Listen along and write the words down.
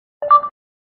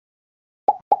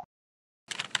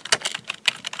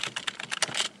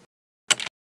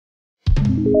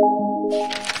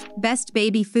Best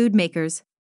baby food makers.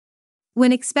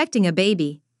 When expecting a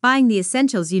baby, buying the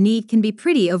essentials you need can be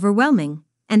pretty overwhelming,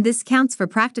 and this counts for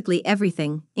practically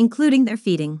everything, including their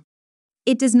feeding.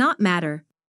 It does not matter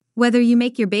whether you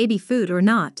make your baby food or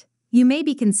not, you may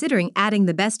be considering adding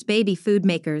the best baby food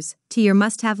makers to your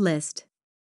must-have list.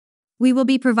 We will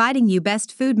be providing you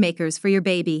best food makers for your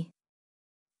baby.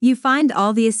 You find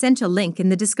all the essential link in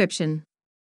the description.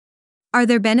 Are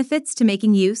there benefits to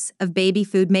making use of baby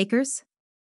food makers?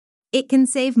 It can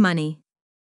save money.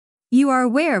 You are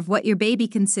aware of what your baby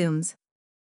consumes.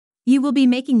 You will be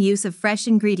making use of fresh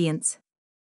ingredients.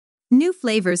 New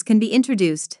flavors can be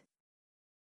introduced.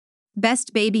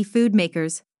 Best baby food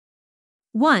makers.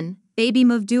 1. Baby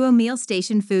Move Duo Meal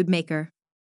Station Food Maker.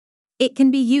 It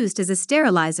can be used as a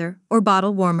sterilizer or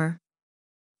bottle warmer.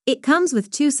 It comes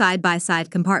with 2 side-by-side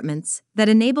compartments that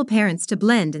enable parents to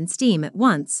blend and steam at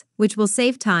once, which will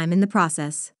save time in the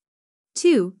process.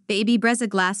 2. Baby Brezza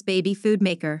Glass Baby Food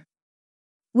Maker.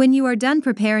 When you are done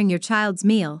preparing your child's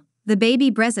meal, the Baby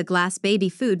Brezza Glass Baby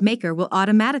Food Maker will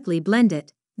automatically blend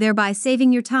it, thereby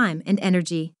saving your time and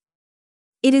energy.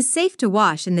 It is safe to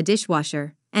wash in the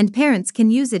dishwasher, and parents can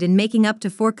use it in making up to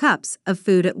 4 cups of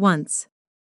food at once.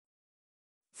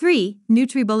 3.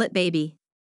 NutriBullet Baby.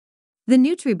 The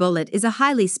NutriBullet is a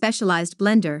highly specialized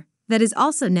blender that is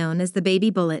also known as the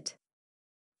Baby Bullet.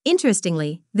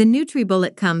 Interestingly, the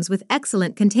NutriBullet comes with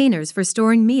excellent containers for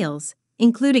storing meals,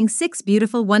 including 6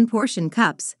 beautiful one-portion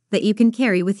cups that you can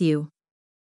carry with you.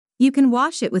 You can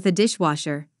wash it with a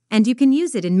dishwasher, and you can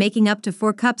use it in making up to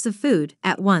 4 cups of food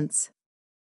at once.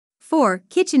 4.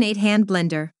 KitchenAid Hand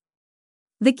Blender.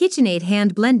 The KitchenAid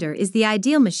Hand Blender is the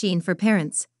ideal machine for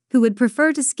parents who would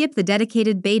prefer to skip the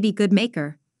dedicated baby good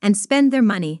maker and spend their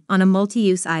money on a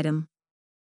multi-use item.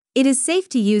 It is safe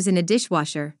to use in a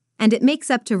dishwasher, and it makes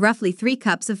up to roughly 3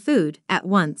 cups of food at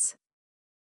once.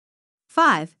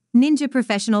 5. Ninja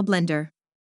Professional Blender.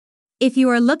 If you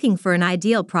are looking for an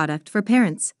ideal product for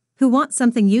parents who want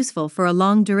something useful for a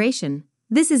long duration,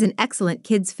 this is an excellent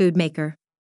kids' food maker.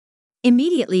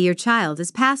 Immediately your child is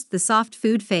past the soft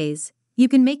food phase, you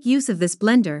can make use of this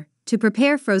blender to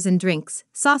prepare frozen drinks,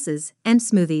 sauces, and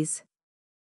smoothies.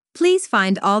 Please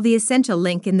find all the essential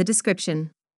link in the description.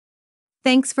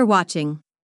 Thanks for watching.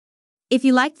 If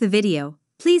you liked the video,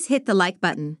 please hit the like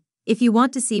button. If you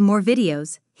want to see more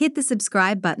videos, hit the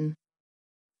subscribe button.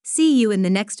 See you in the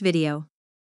next video.